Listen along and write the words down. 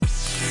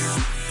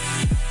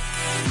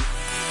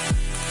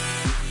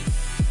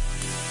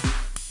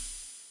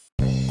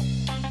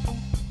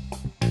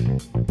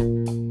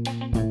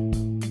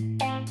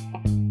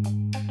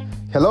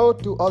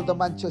to all the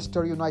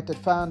Manchester United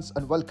fans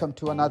and welcome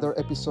to another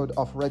episode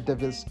of Red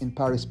Devils in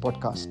Paris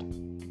podcast.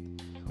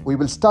 We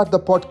will start the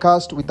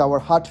podcast with our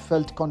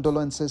heartfelt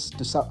condolences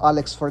to Sir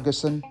Alex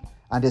Ferguson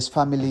and his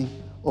family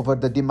over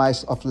the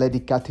demise of Lady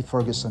Cathy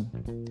Ferguson.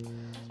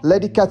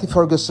 Lady Cathy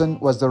Ferguson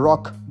was the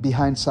rock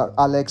behind Sir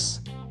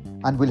Alex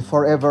and will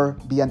forever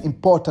be an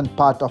important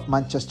part of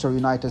Manchester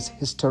United's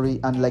history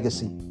and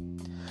legacy.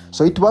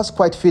 So it was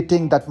quite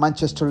fitting that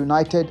Manchester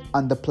United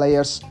and the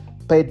players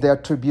paid their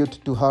tribute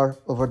to her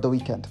over the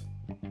weekend.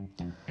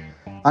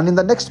 And in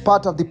the next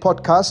part of the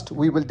podcast,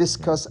 we will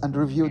discuss and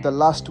review the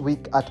last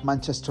week at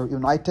Manchester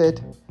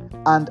United.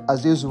 And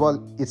as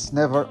usual, it's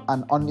never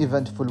an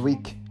uneventful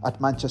week at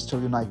Manchester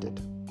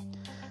United.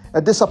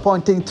 A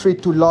disappointing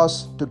 3-2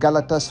 loss to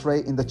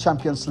Galatasaray in the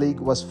Champions League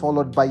was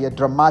followed by a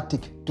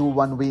dramatic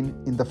 2-1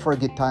 win in the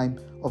Fergie time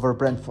over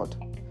Brentford.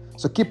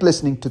 So keep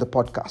listening to the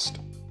podcast.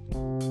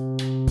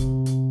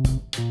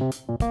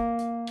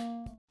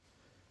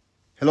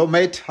 Hello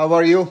mate, how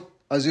are you?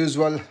 As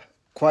usual,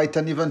 quite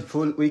an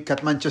eventful week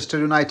at Manchester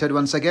United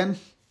once again.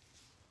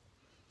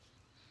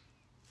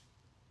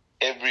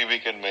 Every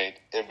weekend, mate.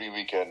 Every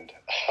weekend.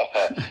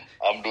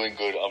 I'm doing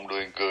good.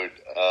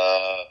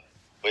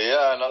 But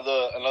yeah,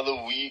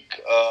 another week.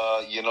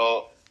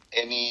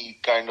 Any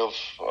kind of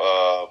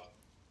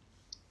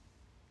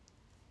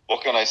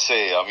what can I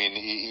say? I mean,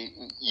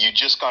 you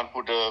just can't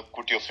put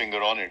your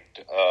finger on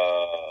it.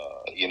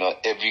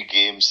 Every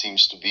game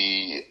seems to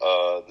be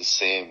the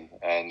same,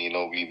 and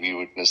we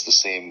witnessed the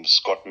same.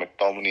 Scott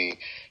McTominay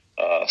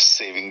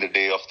saving the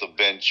day off the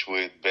bench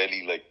with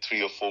barely like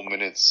 3 or 4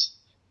 minutes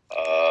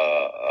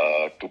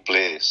to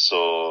play.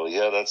 So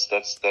yeah, that's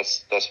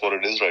what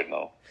it is right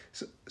now.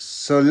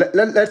 So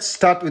let's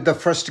start with the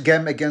first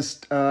game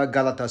against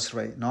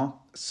Galatasaray. No,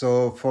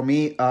 so for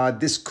me,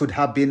 this could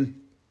have been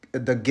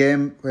the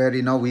game where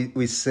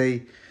we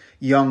say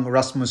young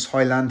Rasmus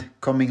Højlund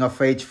coming of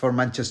age for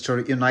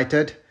Manchester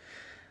United,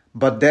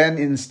 but then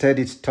instead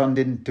it turned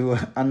into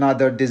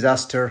another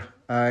disaster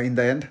in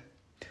the end.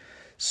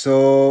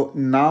 So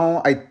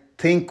now I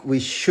think we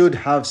should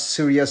have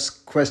serious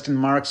question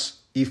marks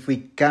if we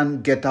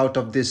can get out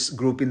of this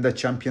group in the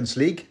Champions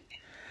League.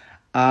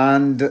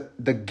 And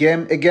the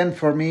game again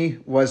for me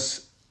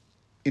was,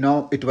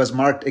 it was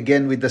marked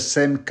again with the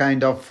same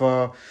kind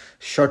of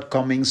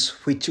shortcomings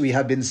which we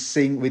have been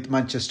seeing with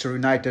Manchester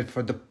United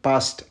for the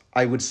past,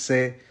 I would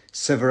say,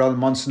 several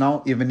months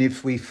now, even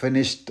if we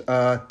finished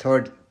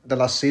third the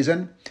last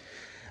season.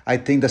 I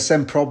think the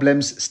same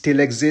problems still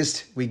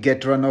exist. We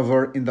get run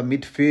over in the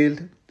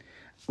midfield.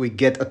 We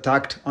get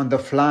attacked on the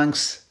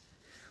flanks.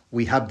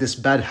 We have this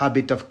bad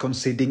habit of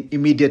conceding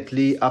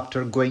immediately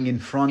after going in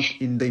front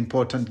in the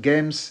important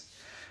games.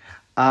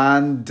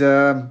 And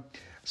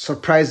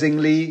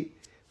surprisingly,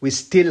 we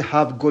still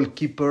have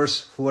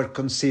goalkeepers who are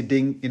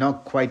conceding,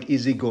 quite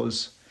easy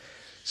goals.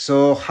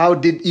 So how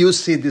did you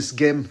see this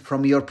game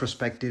from your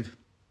perspective?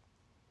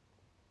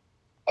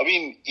 I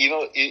mean,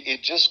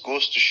 it just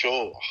goes to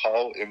show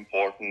how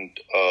important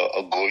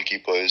a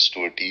goalkeeper is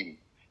to a team.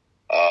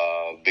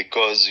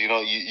 Because,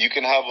 you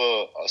can have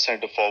a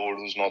centre forward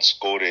who's not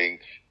scoring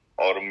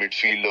or a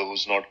midfielder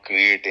who's not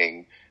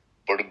creating,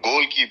 but a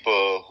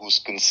goalkeeper who's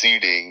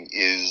conceding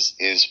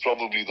is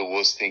probably the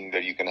worst thing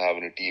that you can have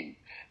in a team.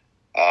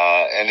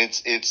 And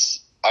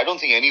I don't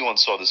think anyone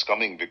saw this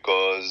coming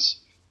because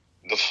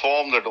the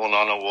form that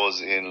Onana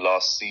was in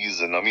last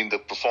season, I mean, the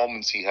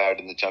performance he had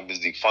in the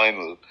Champions League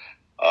final,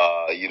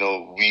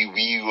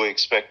 we were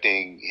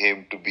expecting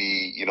him to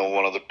be,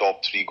 one of the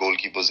top 3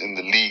 goalkeepers in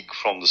the league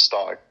from the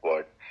start,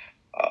 but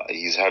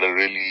he's had a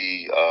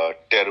really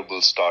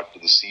terrible start to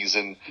the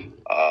season.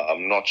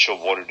 I'm not sure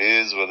what it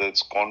is, whether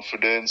it's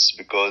confidence,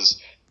 because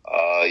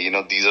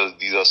these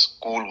are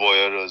schoolboy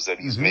errors that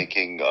he's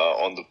making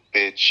on the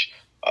pitch,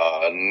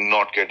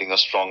 not getting a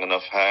strong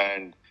enough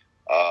hand.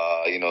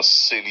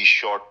 Silly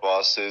short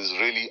passes,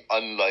 really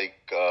unlike,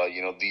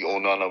 the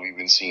Onana we've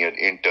been seeing at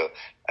Inter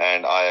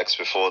and Ajax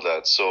before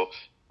that. So,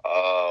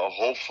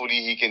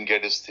 hopefully he can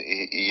get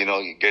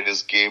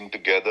his game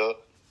together,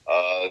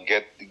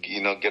 get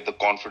the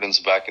confidence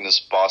back in his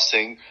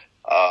passing.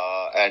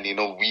 And,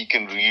 we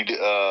can read,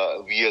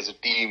 we as a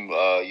team,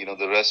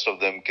 the rest of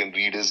them can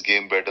read his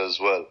game better as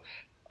well.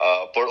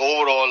 But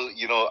overall,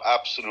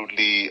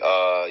 absolutely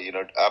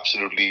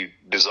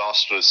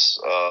disastrous,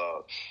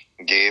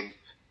 game.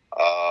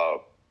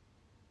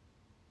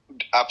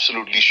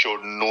 Absolutely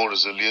showed no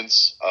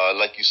resilience.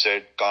 Like you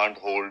said, can't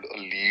hold a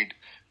lead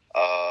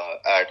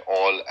at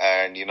all,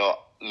 and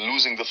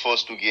losing the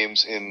first 2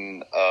 games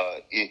in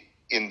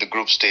the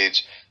group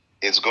stage,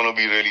 it's going to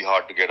be really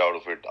hard to get out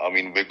of it. I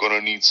mean, we're going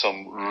to need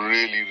some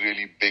really,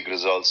 really big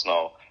results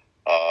now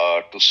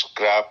to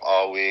scrap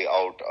our way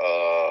out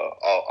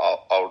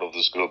of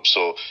this group.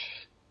 So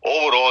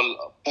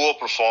overall, poor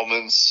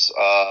performance.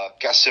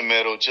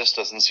 Casemiro just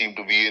doesn't seem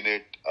to be in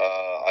it.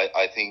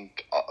 I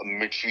think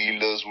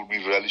midfielders would be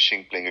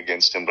relishing playing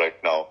against him right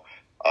now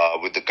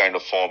with the kind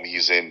of form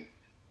he's in.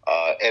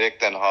 Erik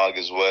ten Hag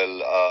as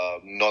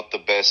well, not the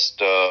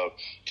best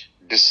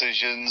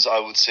decisions, I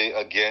would say,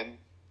 again.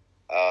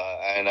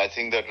 and I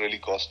think that really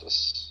cost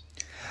us.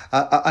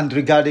 And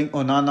regarding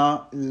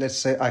Onana, let's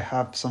say I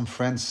have some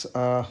friends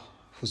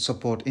who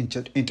support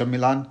Inter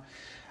Milan,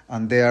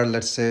 and they are,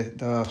 let's say,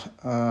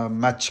 the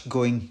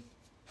match-going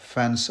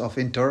fans of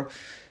Inter.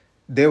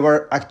 They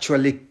were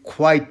actually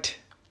quite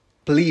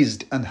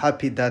pleased and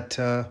happy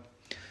that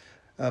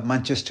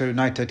Manchester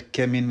United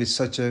came in with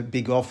such a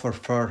big offer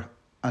for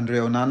Andre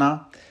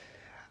Onana.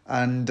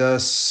 And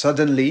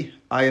suddenly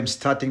I am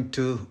starting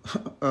to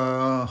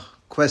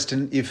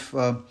question if,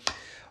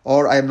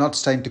 or I am not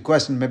starting to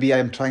question, maybe I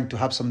am trying to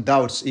have some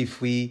doubts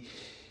if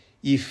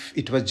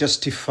it was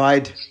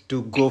justified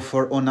to go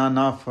for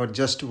Onana for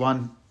just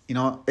one,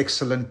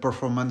 excellent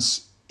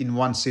performance in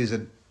one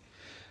season.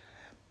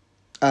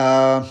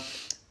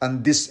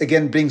 And this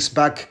again brings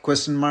back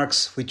question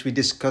marks, which we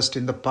discussed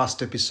in the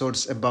past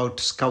episodes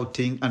about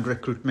scouting and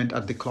recruitment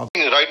at the club.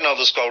 Right now,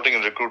 the scouting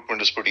and recruitment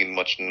is pretty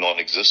much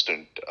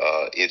non-existent.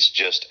 It's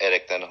just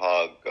Erik ten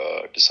Hag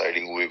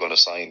deciding who we're going to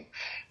sign,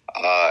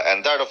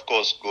 and that, of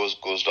course,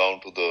 goes down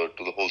to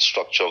the whole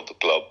structure of the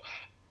club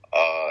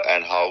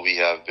and how we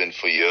have been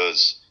for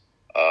years.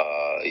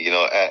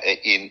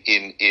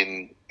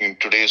 In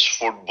today's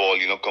football,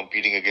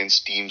 competing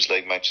against teams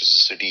like Manchester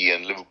City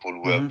and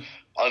Liverpool, who have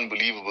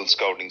unbelievable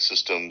scouting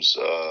systems,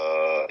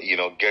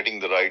 getting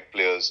the right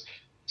players,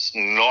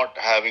 not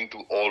having to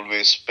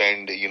always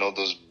spend,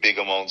 those big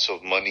amounts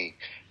of money,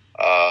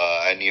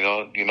 and,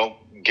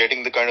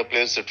 getting the kind of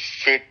players that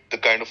fit the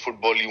kind of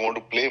football you want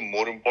to play,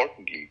 more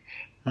importantly.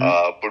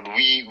 But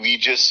we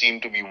just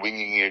seem to be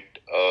winging it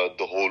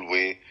the whole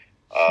way.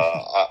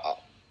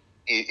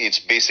 It's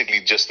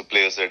basically just the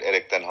players that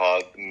Erik ten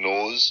Hag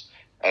knows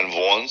and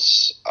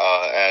wants,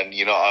 and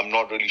I'm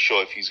not really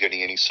sure if he's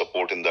getting any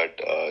support in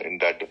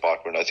that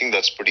department. I think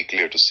that's pretty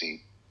clear to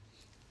see.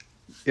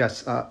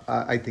 Yes,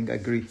 I think I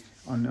agree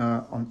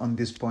on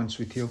these points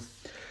with you.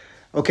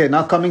 Okay,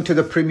 now coming to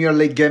the Premier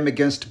League game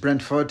against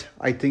Brentford,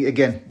 I think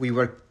again we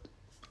were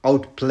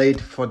outplayed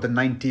for the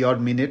 90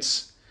 odd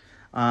minutes,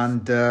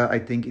 and I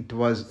think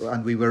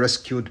and we were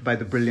rescued by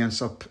the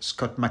brilliance of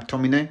Scott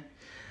McTominay.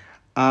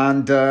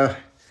 And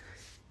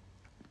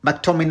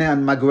McTominay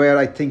and Maguire,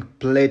 I think,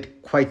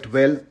 played quite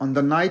well on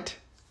the night.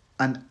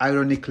 And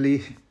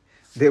ironically,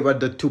 they were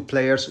the two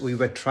players we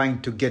were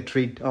trying to get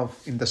rid of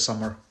in the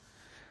summer.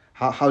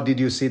 How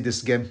did you see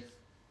this game?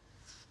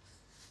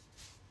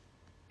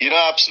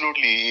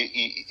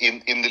 Absolutely.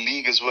 In the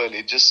league as well,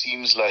 it just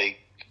seems like,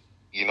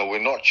 we're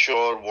not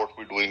sure what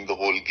we're doing the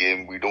whole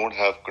game. We don't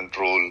have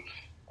control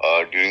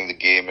during the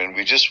game. And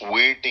we're just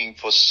waiting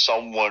for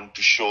someone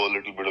to show a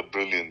little bit of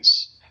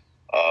brilliance.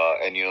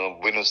 And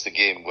win us the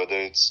game, whether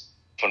it's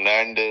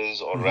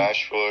Fernandes or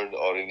Rashford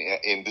or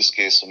in this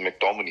case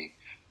McTominay.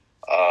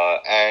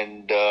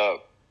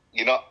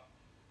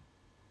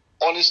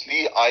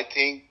 Honestly, I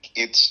think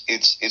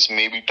it's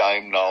maybe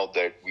time now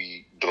that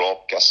we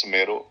drop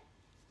Casemiro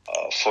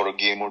for a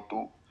game or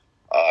two.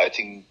 I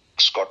think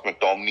Scott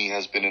McTominay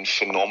has been in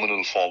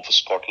phenomenal form for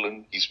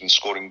Scotland. He's been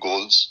scoring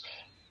goals,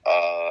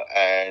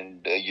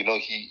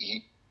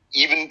 he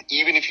even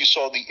if you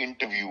saw the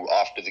interview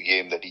after the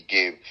game that he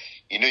gave,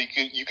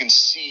 you can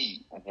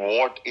see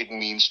what it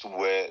means to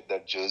wear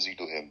that jersey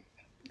to him.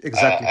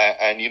 Exactly.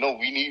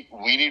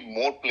 We need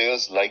more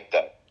players like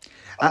that.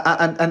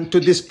 And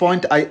to this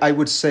point, I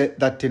would say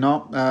that,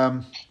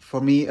 for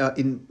me,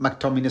 in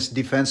McTominay's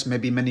defense,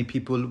 maybe many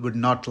people would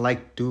not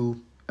like to,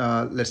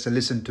 let's say,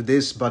 listen to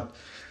this, but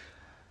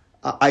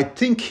I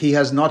think he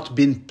has not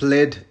been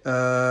played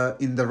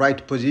in the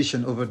right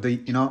position over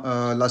the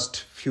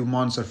last few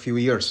months or few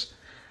years.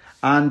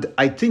 And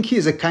I think he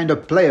is a kind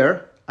of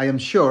player, I am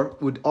sure,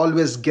 would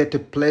always get a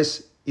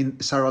place in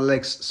Sir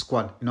Alex's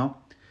squad,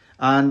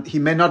 And he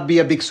may not be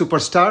a big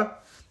superstar,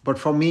 but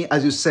for me,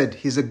 as you said,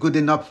 he's a good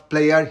enough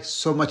player,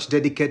 so much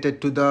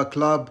dedicated to the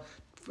club,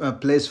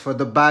 plays for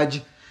the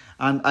badge.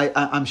 And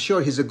I'm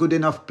sure he's a good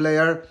enough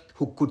player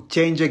who could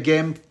change a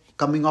game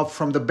coming off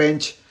from the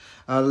bench,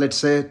 let's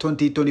say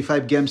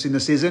 20-25 games in a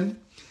season.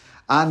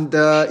 And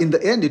in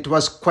the end, it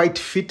was quite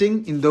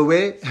fitting in the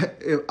way,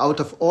 out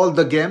of all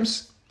the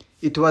games,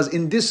 it was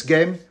in this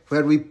game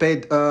where we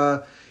paid,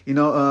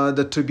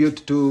 the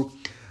tribute to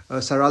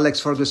Sir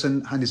Alex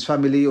Ferguson and his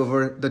family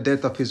over the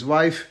death of his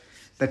wife,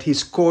 that he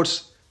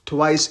scores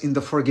twice in the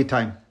Fergie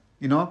time,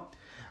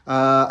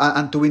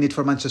 and to win it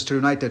for Manchester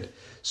United.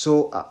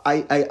 So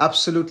I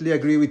absolutely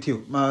agree with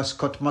you.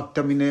 Scott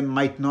McTominay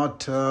might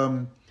not,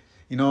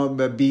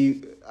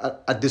 be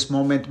at this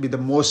moment be the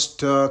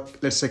most,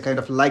 let's say, kind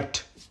of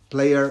liked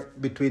player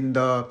between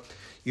the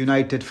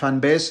United fan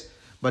base,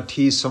 but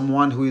he's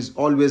someone who is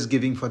always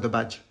giving for the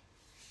badge.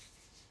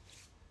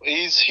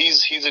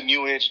 He's a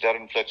new age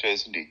Darren Fletcher,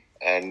 isn't he?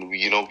 And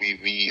we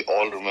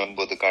all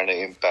remember the kind of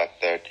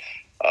impact that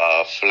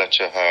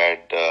Fletcher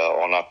had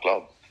on our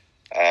club.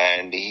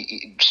 And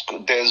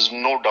there's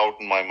no doubt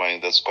in my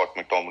mind that Scott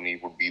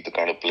McTominay would be the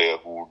kind of player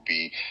who would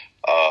be,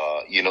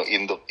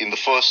 in the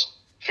first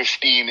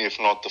 15, if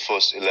not the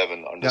first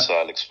 11 under Sir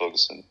Alex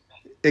Ferguson.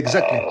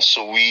 Exactly.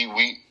 So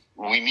we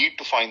need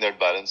to find that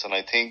balance, and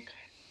I think,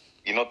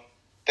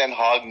 Ten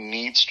Hag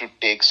needs to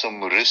take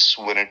some risks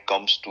when it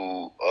comes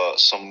to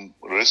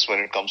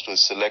his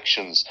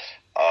selections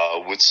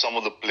with some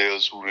of the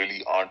players who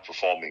really aren't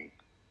performing.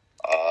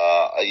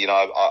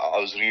 I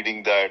was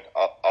reading that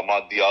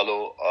Amad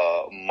Diallo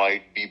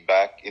might be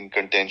back in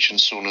contention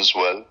soon as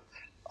well.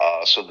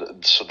 So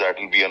that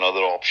will be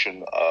another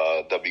option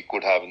that we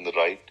could have in the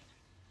right.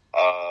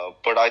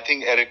 But I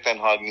think Erik ten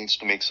Hag needs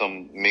to make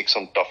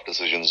some tough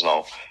decisions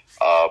now,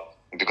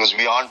 because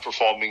we aren't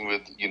performing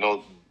with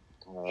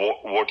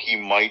what he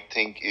might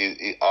think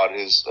are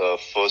his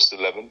first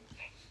 11,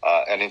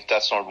 and if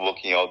that's not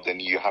working out, then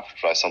you have to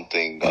try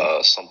something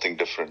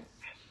different.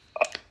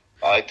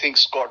 I think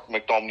Scott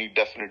McTominay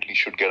definitely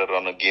should get a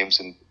run of games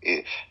in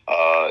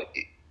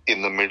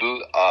the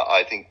middle.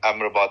 I think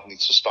Amrabat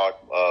needs to start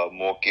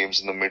more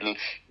games in the middle.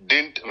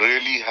 Didn't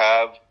really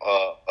have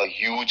a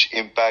huge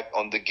impact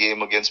on the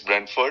game against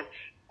Brentford,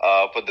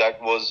 but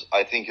that was,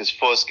 I think, his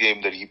first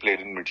game that he played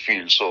in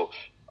midfield. So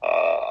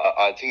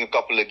I think a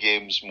couple of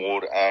games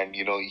more, and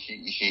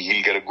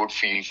he'll get a good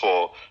feel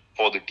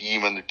for the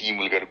team, and the team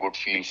will get a good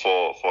feel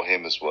for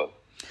him as well.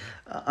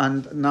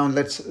 And now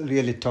let's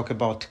really talk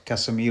about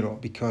Casemiro,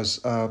 because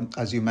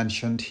as you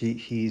mentioned,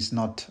 he's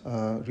not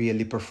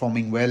really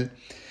performing well.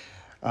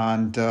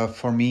 And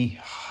for me,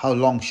 how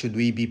long should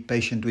we be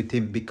patient with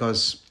him?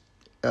 Because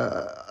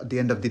at the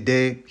end of the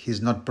day,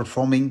 he's not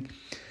performing.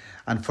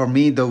 And for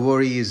me, the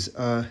worry is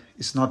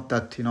it's not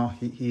that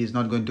he is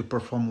not going to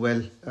perform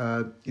well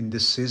in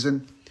this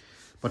season,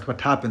 but what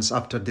happens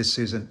after this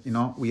season?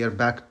 We are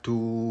back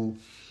to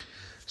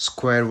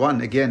square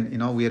one again.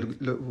 We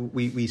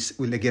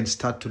will again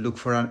start to look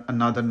for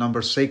another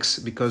number 6,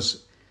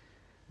 because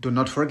do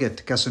not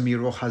forget,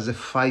 Casemiro has a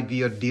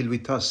 5-year deal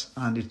with us,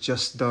 and it's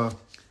just the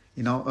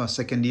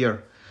second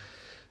year.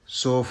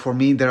 So for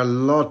me, there are a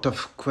lot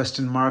of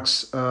question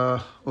marks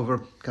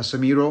over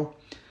Casemiro,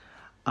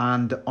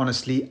 and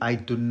honestly, I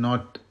do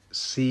not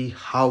see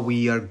how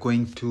we are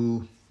going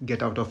to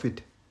get out of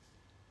it.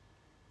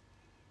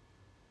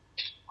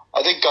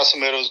 I think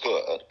Casemiro is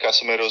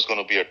going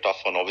to be a tough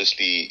one.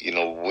 Obviously,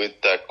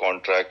 with that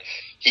contract,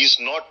 he's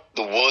not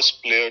the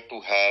worst player to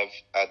have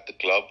at the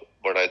club,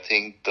 but I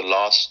think the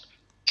last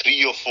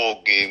 3 or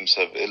 4 games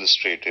have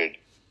illustrated,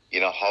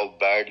 how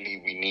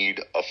badly we need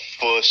a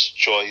first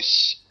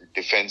choice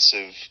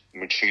defensive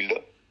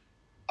midfielder.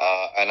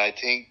 And I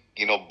think,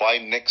 by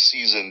next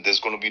season, there's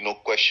going to be no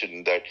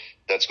question that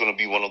that's going to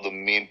be one of the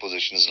main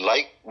positions.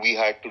 Like we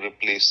had to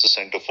replace the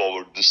centre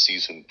forward this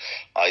season,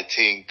 I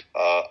think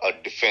a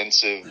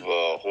defensive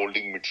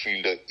holding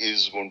midfielder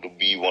is going to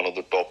be one of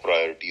the top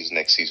priorities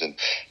next season.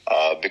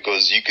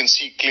 Because you can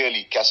see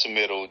clearly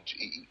Casemiro,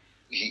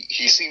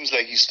 he seems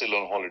like he's still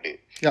on holiday.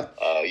 Yeah.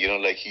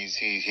 Like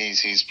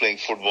he's playing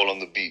football on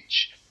the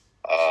beach.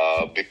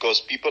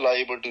 Because people are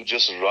able to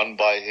just run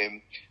by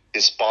him.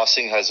 His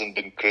passing hasn't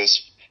been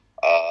crisp.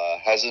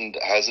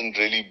 Hasn't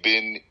really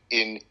been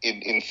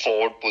in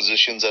forward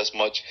positions as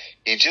much.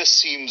 He just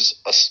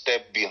seems a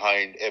step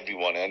behind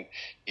everyone, and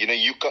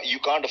you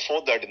can't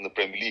afford that in the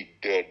Premier League.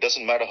 It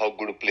doesn't matter how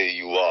good a player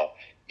you are.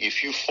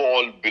 If you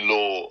fall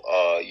below,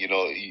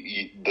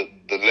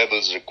 the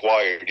levels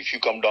required, if you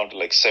come down to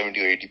like 70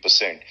 or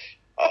 80%,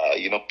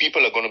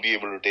 people are going to be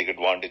able to take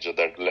advantage of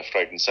that left,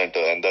 right, and center,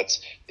 and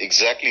that's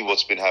exactly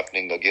what's been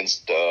happening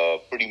against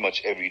pretty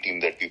much every team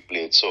that we've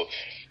played. So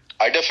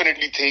I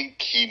definitely think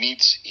he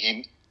needs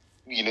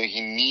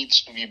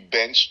to be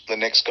benched the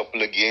next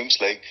couple of games.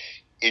 Like,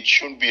 it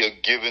shouldn't be a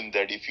given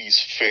that if he's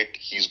fit,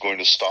 he's going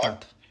to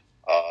start.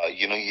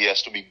 He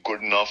has to be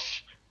good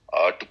enough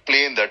to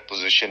play in that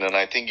position. And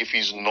I think if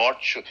he's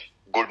not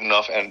good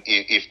enough, and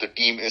if the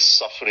team is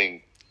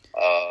suffering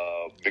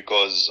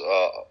because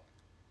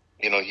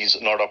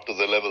he's not up to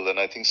the level, then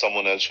I think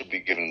someone else should be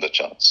given the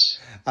chance.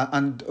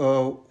 And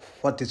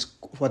what is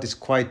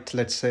quite,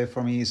 let's say,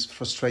 for me is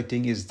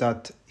frustrating is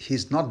that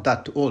he's not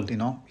that old.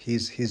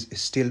 He's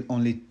still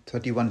only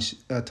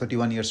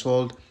 31 years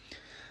old,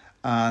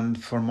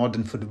 and for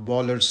modern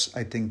footballers,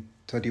 I think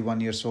 31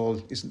 years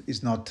old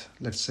is not,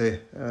 let's say,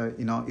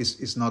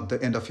 is not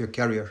the end of your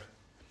career.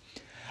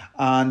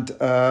 And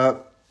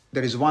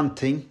there is one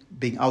thing,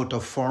 being out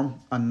of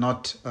form and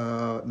not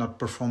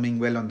performing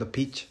well on the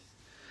pitch.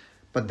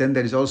 But then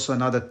there is also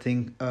another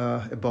thing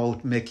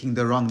about making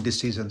the wrong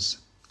decisions.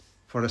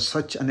 For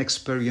such an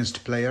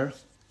experienced player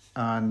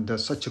and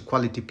such a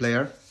quality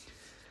player,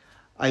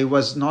 I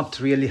was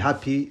not really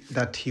happy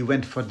that he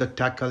went for the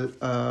tackle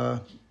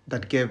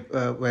that gave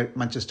where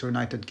Manchester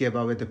United gave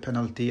away the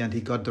penalty, and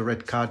he got the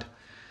red card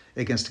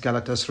against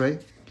Galatasaray.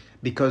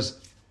 Because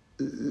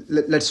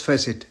let's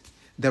face it,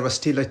 there was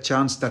still a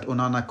chance that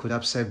Onana could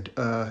have saved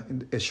a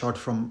shot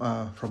from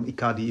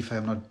Icardi, if I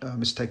am not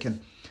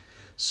mistaken.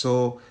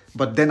 So,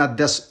 but then at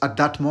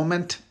that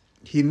moment,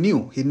 he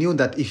knew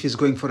that if he's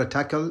going for a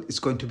tackle, it's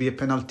going to be a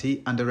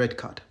penalty and a red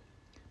card.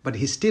 But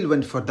he still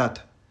went for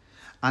that.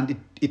 And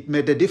it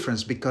made a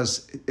difference,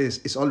 because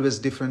it's always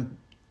different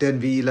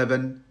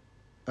 10v11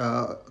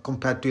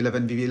 compared to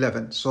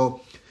 11v11.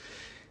 So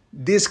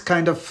this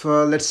kind of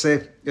let's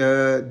say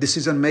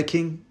decision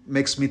making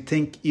makes me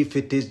think if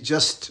it is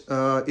just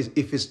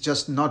if it's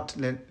just not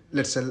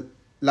let's say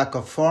lack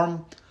of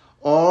form,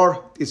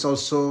 or it's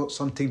also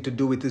something to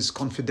do with his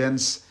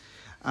confidence,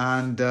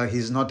 and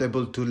he's not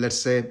able to, let's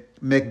say,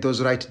 make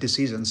those right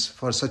decisions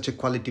for such a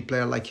quality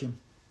player like him.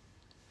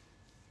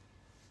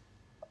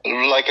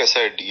 Like I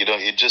said,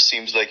 it just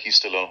seems like he's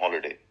still on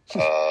holiday.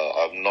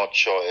 I'm not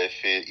sure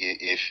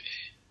if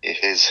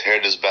his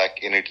head is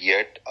back in it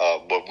yet,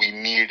 but we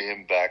need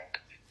him back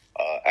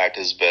at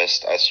his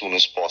best as soon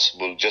as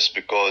possible. Just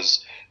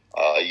because,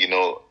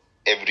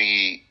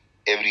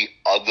 every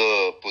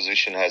other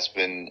position has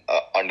been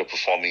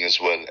underperforming as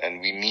well, and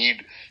we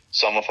need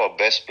some of our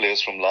best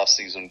players from last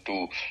season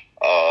to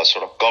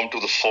sort of come to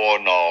the fore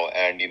now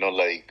and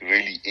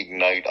really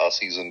ignite our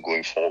season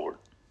going forward.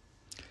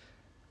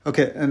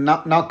 Okay, and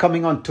now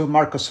coming on to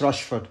Marcus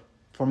Rashford.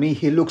 For me,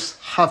 he looks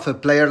half a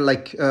player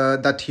like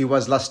that he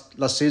was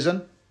last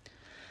season.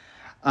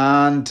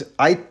 And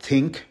I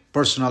think,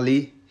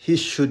 personally, he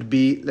should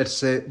be, let's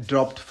say,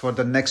 dropped for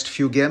the next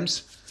few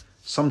games.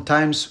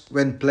 Sometimes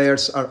when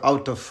players are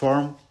out of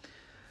form,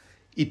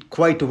 it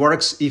quite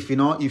works if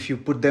you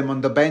put them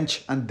on the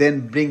bench and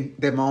then bring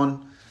them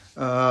on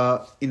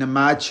in a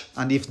match,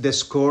 and if they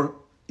score,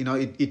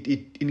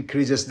 it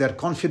increases their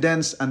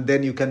confidence, and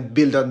then you can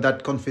build on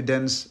that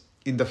confidence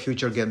in the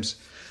future games.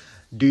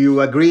 Do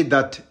you agree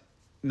that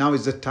now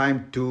is the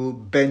time to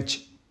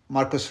bench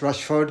Marcus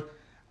Rashford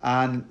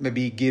and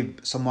maybe give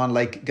someone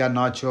like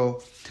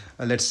Garnacho,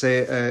 let's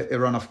say, a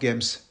run of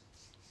games?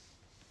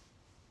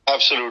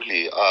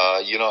 Absolutely.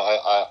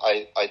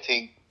 I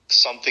think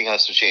something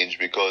has to change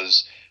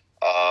because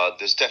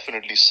there's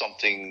definitely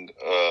something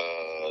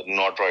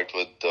not right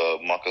with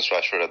Marcus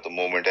Rashford at the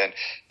moment, and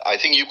I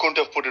think you couldn't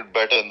have put it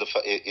better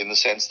in the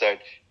sense that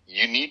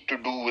you need to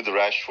do with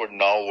Rashford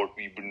now what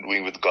we've been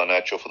doing with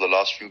Garnacho for the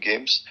last few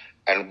games,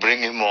 and bring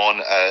him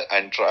on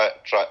and try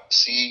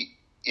see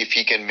if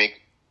he can make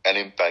an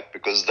impact,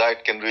 because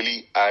that can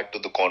really add to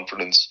the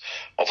confidence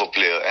of a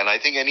player. And I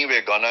think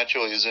anyway,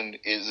 Garnacho is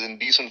in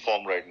decent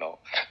form right now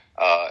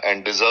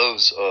and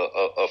deserves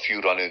a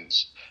few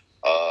run-ins.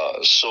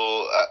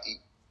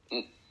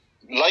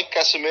 Like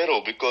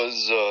Casemiro,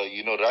 because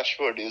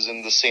Rashford is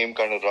in the same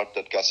kind of rut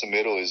that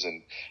Casemiro is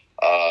in.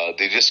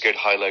 They just get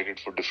highlighted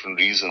for different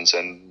reasons,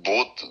 and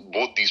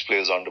both these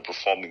players are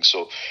underperforming.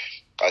 So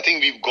I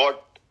think we've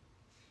got,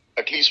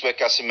 at least where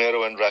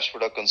Casemiro and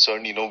Rashford are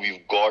concerned,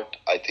 we've got,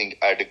 I think,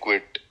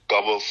 adequate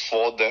cover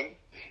for them.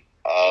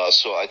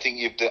 So I think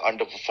if they're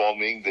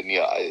underperforming, then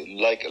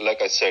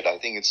like I said, I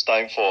think it's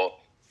time for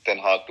Ten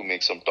Hag to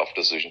make some tough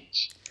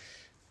decisions.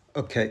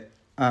 Okay,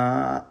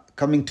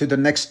 coming to the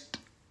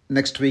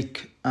next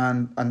week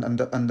and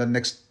the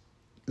next,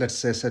 let's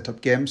say, set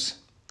of games.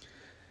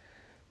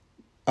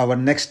 Our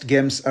next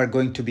games are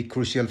going to be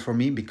crucial for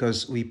me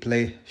because we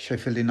play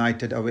Sheffield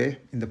United away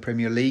in the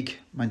Premier League,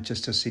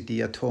 Manchester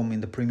City at home in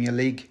the Premier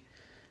League,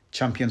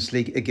 Champions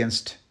League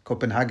against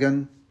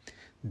Copenhagen.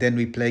 Then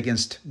we play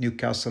against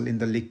Newcastle in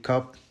the League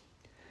Cup.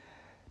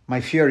 My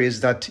fear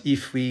is that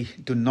if we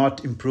do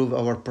not improve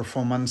our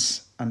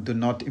performance and do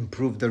not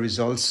improve the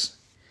results,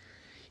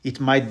 it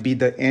might be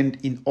the end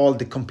in all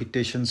the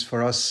competitions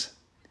for us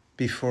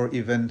before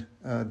even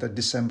the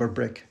December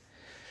break.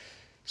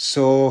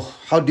 So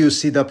how do you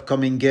see the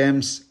upcoming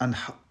games, and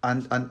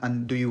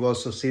do you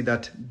also see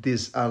that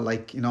these are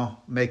like,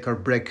 make or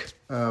break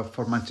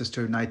for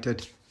Manchester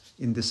United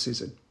in this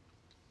season?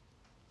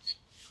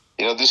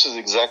 This is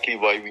exactly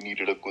why we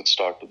needed a good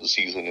start to the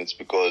season. It's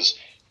because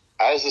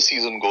as the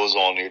season goes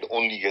on, it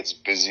only gets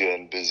busier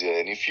and busier.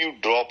 And if you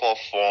drop off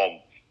form,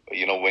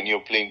 when you're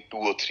playing 2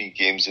 or 3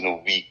 games in a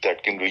week,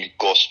 that can really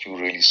cost you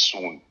really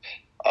soon.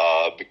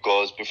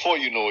 Because before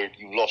you know it,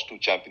 you've lost 2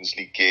 Champions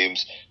League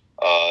games.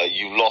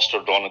 You've lost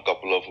or drawn a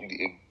couple of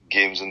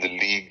games in the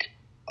league.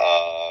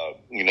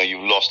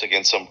 You've lost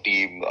against some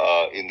team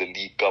in the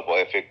League Cup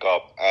or FA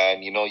Cup,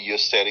 and you're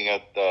staring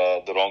at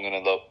the wrong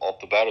end of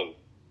the barrel.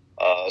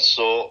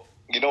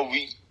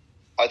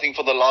 I think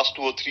for the last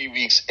 2 or 3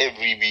 weeks,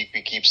 every week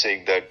we keep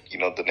saying that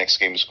the next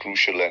game is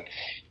crucial, and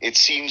it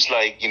seems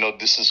like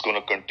this is going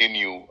to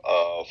continue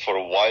for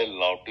a while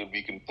now till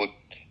we can put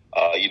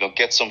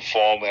get some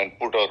form and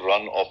put a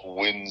run of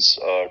wins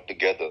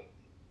together.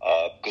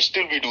 Because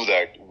till we do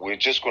that, we're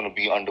just going to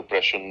be under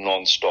pressure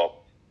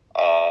non-stop.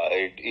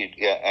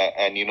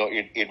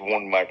 It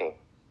won't matter.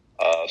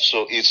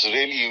 So it's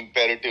really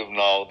imperative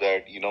now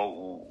that,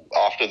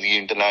 after the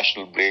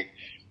international break,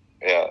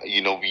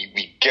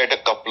 we get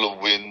a couple of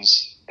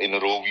wins in a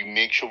row. We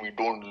make sure we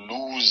don't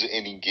lose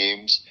any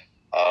games,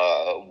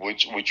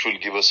 which will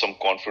give us some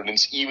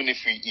confidence, even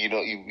if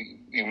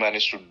we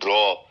manage to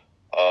draw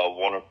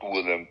 1 or 2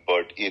 of them.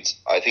 But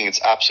I think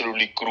it's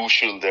absolutely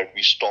crucial that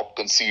we stop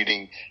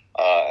conceding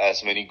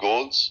as many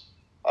goals.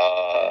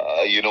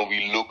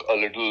 We look a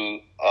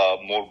little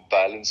more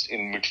balanced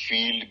in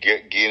midfield,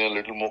 gain a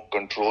little more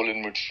control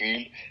in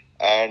midfield,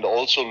 and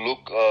also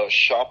look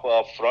sharper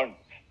up front.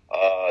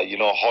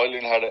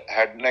 Højlund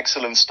had an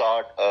excellent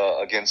start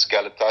against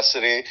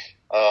Galatasaray.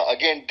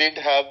 again did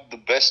have the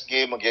best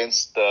game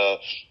against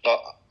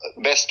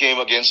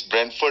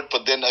Brentford,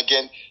 but then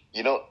again,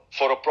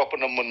 for a proper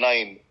number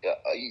 9,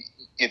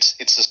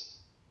 it's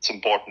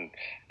important.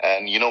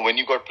 And when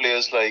you got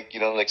players like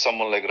like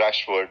someone like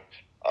Rashford,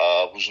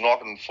 who's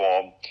not in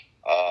form,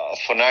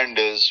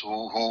 Fernandes,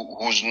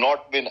 who's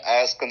not been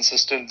as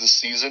consistent this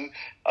season.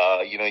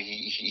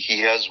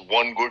 He has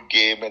one good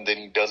game, and then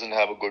he doesn't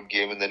have a good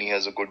game, and then he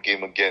has a good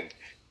game again.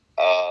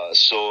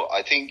 So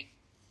I think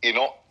in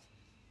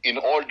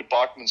all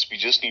departments we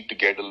just need to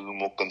get a little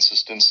more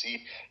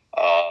consistency,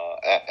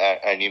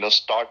 and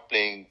start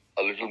playing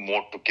a little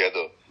more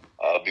together.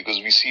 Because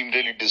we seem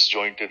really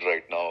disjointed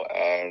right now,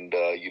 and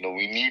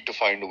we need to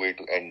find a way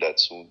to end that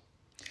soon.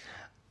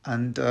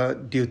 And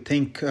do you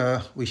think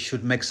we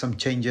should make some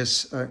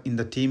changes in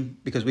the team?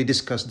 Because we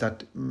discussed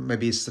that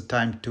maybe it's the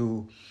time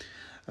to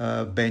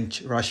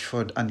bench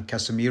Rashford and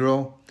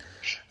Casemiro.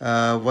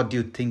 What do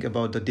you think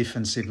about the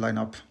defensive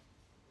lineup?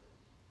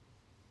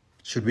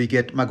 Should we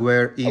get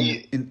Maguire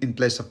in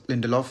place of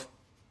Lindelof?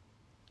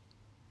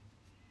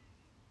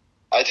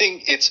 I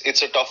think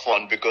it's a tough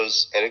one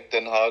because Erik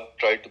ten Hag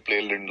tried to play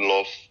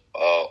Lindelof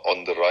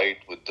on the right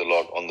with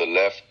Dalot on the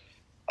left,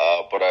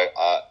 but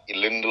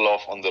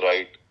Lindelof on the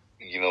right,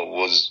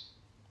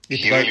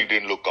 really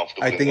didn't look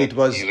comfortable. I think it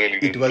was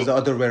the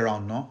other way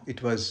around. No,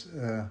 it was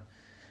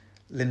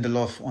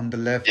Lindelof on the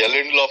left. Yeah,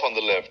 Lindelof on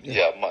the left.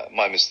 Yeah,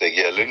 my mistake.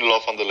 Yeah,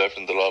 Lindelof on the left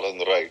and Dalot on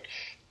the right.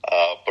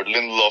 But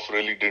Lindelof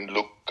really didn't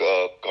look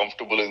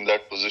comfortable in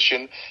that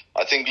position.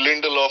 I think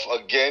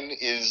Lindelof again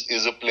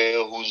is a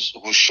player who's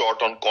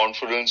short on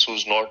confidence,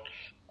 who's not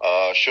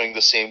showing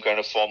the same kind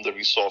of form that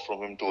we saw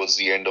from him towards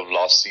the end of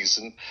last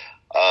season.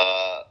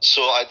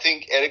 So I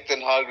think Erik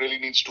ten Hag really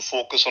needs to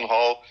focus on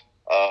how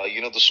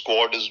the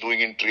squad is doing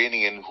in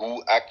training and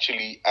who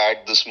actually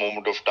at this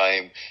moment of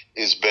time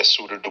is best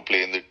suited to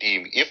play in the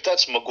team. If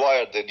that's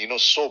Maguire, then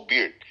so be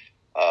it,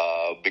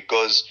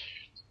 because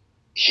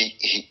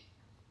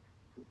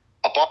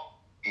apart,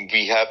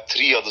 we have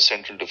 3 other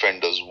central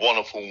defenders, one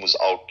of whom is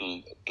out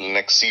till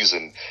next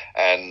season,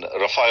 and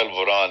Rafael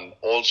Varane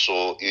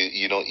also,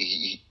 he's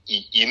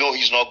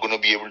not going to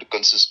be able to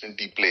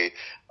consistently play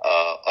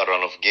a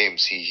run of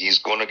games. He's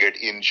going to get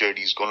injured.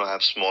 He's going to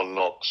have small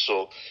knocks.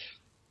 So,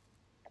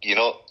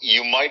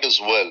 you might as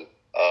well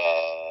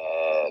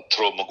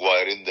throw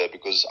Maguire in there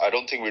because I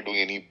don't think we're doing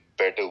any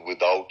better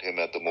without him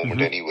at the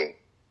moment anyway.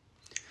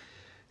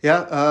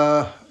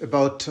 Yeah,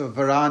 about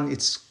Varane,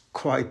 it's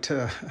quite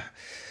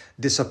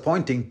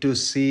disappointing to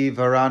see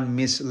Varane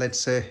miss, let's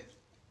say,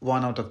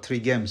 1 out of 3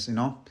 games,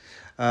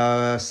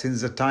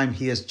 Since the time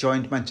he has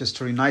joined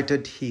Manchester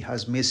United, he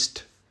has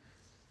missed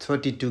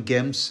 32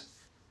 games.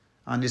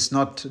 And it's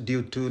not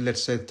due to,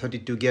 let's say,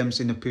 32 games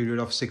in a period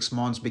of 6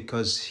 months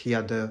because he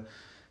had a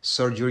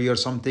surgery or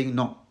something.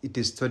 No, it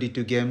is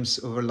 32 games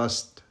over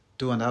last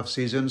 2.5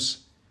 seasons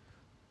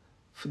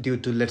due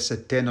to, let's say,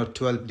 10 or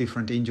 12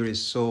 different injuries.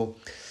 So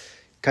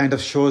kind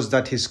of shows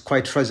that he's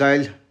quite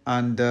fragile.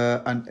 And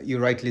you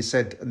rightly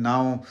said,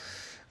 now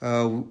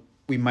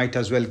we might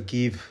as well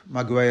give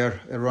Maguire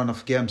a run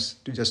of games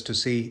just to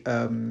see,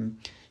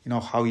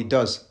 how he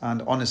does.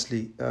 And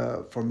honestly,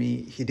 for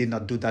me, he did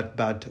not do that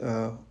bad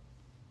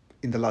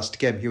in the last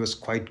game. He was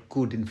quite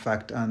good, in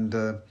fact. And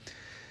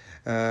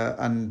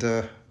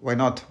why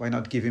not? Why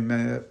not give him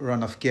a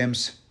run of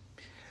games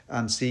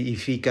and see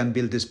if he can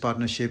build this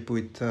partnership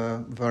with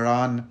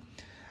Varane,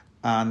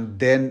 and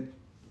then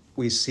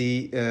we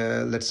see,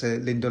 let's say,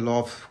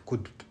 Lindelof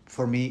could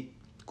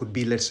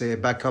be, let's say, a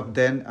backup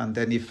then. And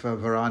then if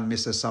Varane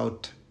misses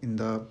out in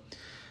the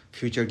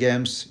future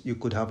games, you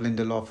could have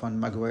Lindelof and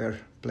Maguire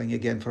playing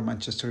again for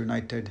Manchester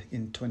United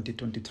in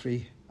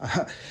 2023.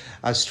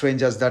 As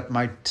strange as that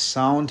might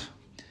sound,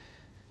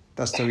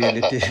 that's the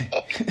reality.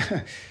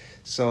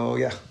 So,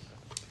 yeah.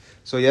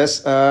 So,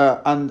 yes.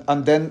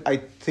 And then I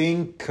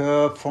think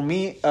for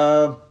me,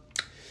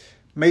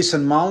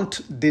 Mason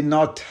Mount did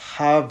not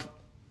have...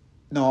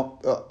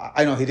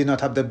 I know he did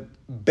not have the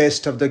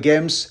best of the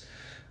games,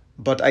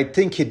 but I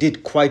think he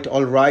did quite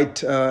all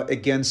right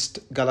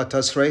against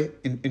Galatasaray.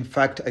 In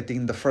fact, I think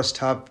in the first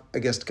half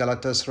against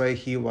Galatasaray,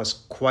 he was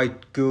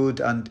quite good,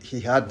 and he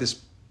had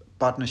this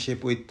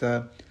partnership with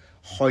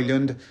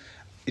Højlund.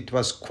 It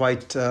was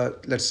quite,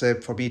 let's say,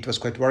 for me, it was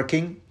quite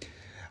working.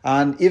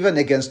 And even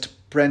against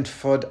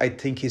Brentford, I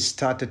think he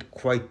started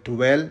quite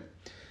well.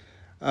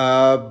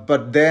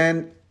 But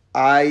then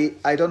I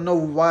don't know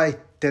why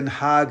Ten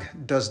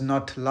Hag does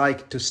not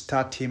like to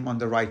start him on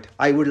the right.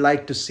 I would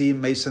like to see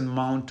Mason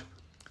Mount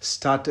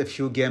start a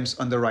few games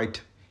on the right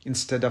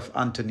instead of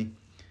Anthony.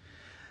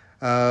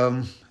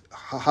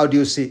 How do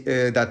you see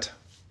that?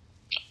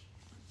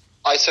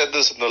 I said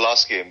this in the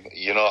last game.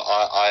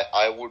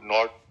 I would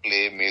not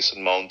play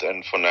Mason Mount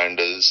and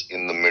Fernandes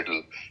in the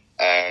middle.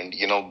 And,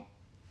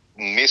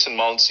 Mason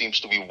Mount seems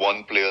to be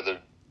one player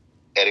that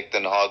Erik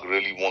ten Hag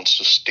really wants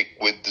to stick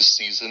with this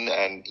season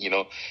and,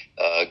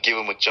 give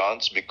him a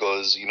chance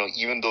because,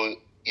 even though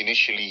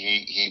initially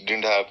he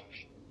didn't have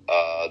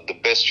the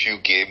best few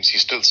games, he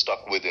still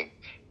stuck with him.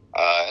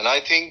 And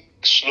I think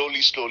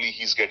slowly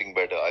he's getting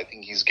better. I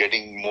think he's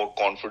getting more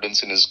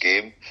confidence in his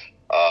game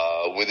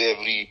with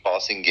every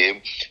passing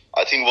game.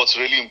 I think what's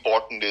really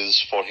important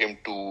is for him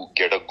to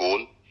get a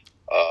goal.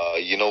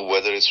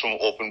 Whether it's from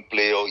open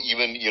play or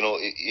even,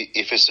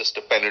 if it's just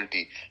a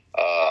penalty,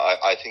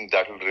 I think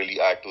that will really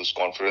add to his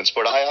confidence.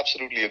 But I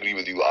absolutely agree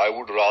with you. I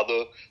would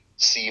rather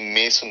see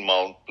Mason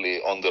Mount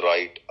play on the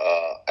right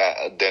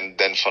than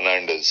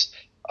Fernandes.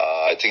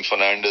 I think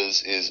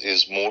Fernandes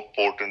is more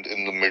potent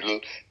in the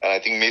middle, and I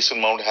think Mason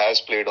Mount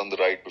has played on the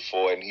right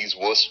before, and he's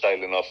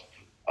versatile enough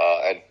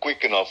and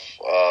quick enough,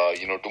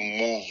 to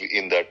move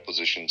in that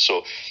position.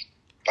 So,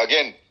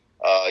 again,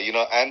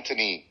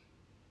 Anthony,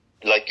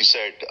 like you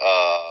said,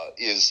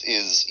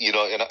 is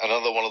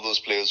another one of those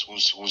players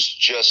who's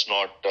just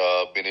not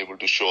been able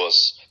to show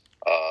us,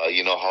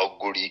 how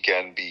good he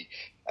can be.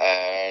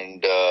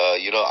 And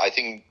I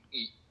think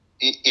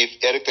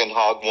if Erik ten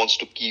Hag wants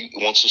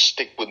to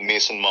stick with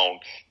Mason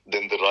Mount,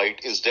 then the right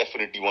is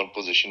definitely one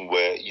position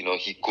where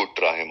he could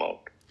try him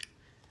out.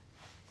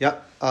 Yeah,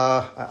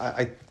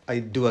 I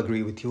do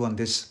agree with you on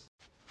this.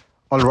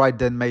 All right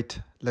then, mate.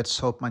 Let's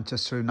hope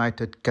Manchester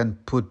United can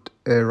put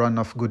a run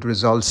of good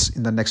results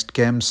in the next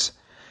games.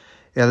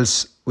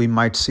 Else, we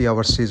might see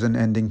our season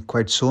ending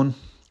quite soon.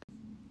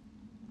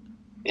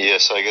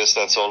 Yes, I guess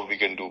that's all we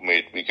can do,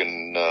 mate. We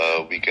can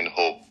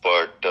hope,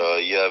 but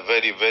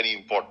very, very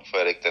important for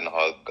Erik ten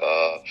Hag.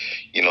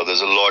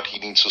 There's a lot he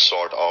needs to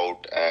sort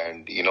out,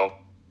 and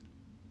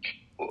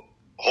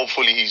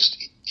hopefully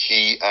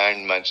he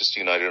and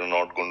Manchester United are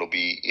not going to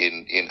be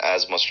in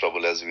as much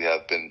trouble as we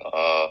have been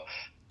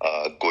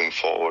going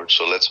forward.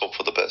 So let's hope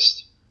for the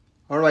best.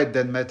 All right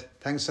then, mate.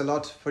 Thanks a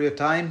lot for your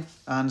time,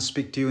 and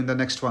speak to you in the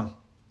next one.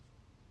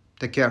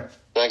 Take care.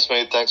 Thanks,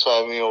 mate. Thanks for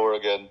having me over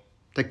again.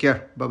 Take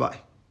care. Bye-bye.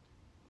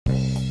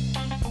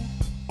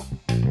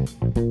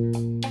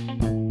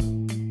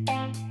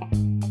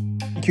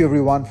 Thank you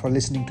everyone for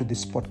listening to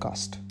this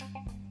podcast.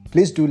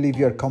 Please do leave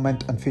your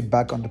comment and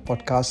feedback on the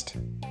podcast.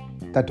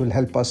 That will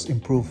help us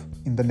improve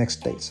in the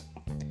next days.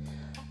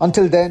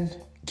 Until then,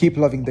 keep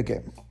loving the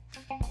game.